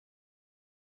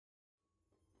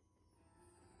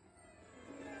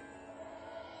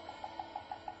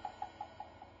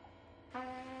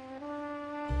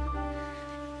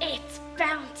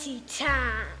bounty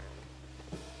time.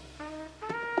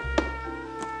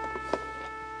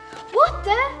 What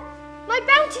the? My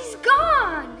bounty's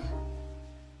gone!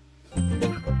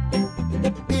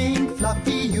 Pink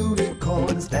fluffy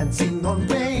unicorns dancing on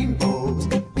rainbows.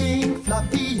 Pink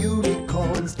fluffy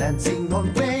unicorns dancing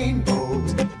on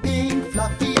rainbows. Pink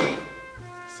fluffy.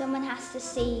 Someone has to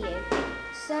see you.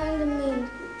 Send me.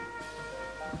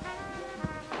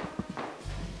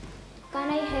 Can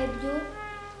I help you?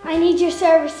 I need your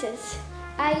services.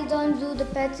 I don't do the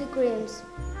petty crimes.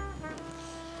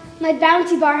 My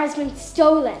bounty bar has been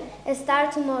stolen.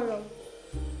 Start tomorrow.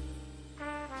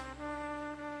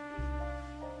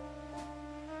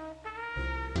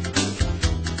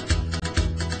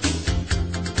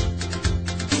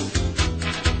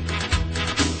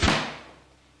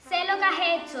 Sé lo que has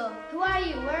hecho. Who are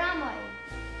you? Where am I?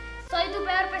 Soy tu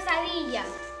peor pesadilla.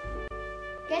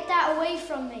 Get that away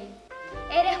from me.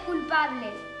 Eres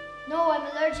culpable. No, I'm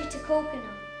allergic to coconut.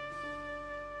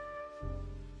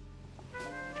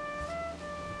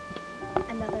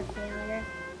 Another failure.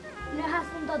 No es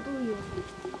asunto tuyo.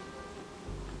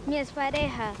 Mi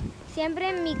expareja, siempre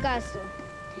en mi caso.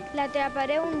 La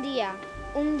atraparé un día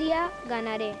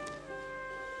ganaré.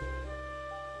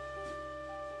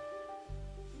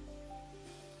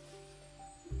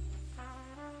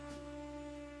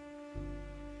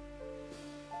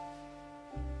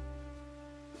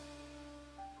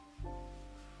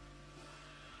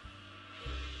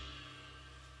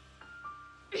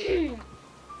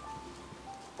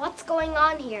 What's going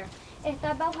on here?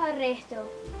 Está bajo arresto.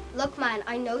 Look, man,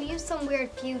 I know you've some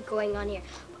weird feud going on here.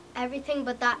 Everything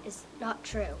but that is not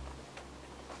true.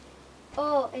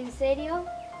 Oh, ¿en serio?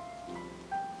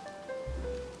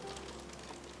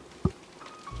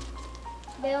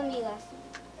 Veo migas.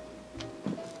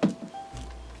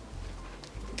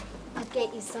 I'll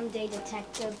get you someday,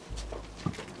 detective.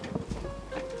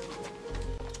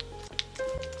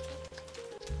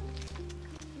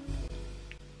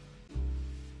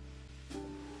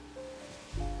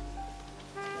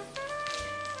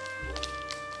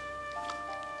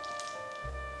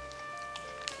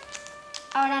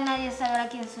 Ahora nadie sabrá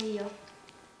quién soy yo.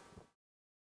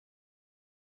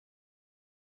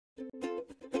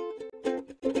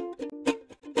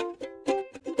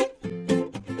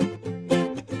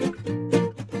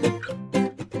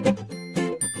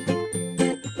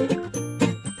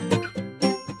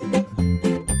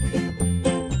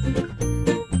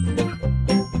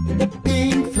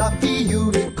 Pink fluffy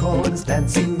unicorns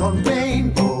dancing on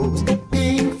rainbows.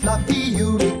 Pink fluffy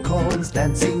unicorns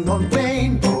dancing on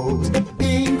rainbows.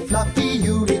 Pink fluffy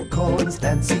unicorns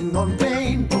dancing on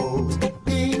rainbows.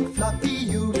 Pink fluffy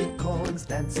unicorns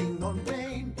dancing on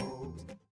rainbows.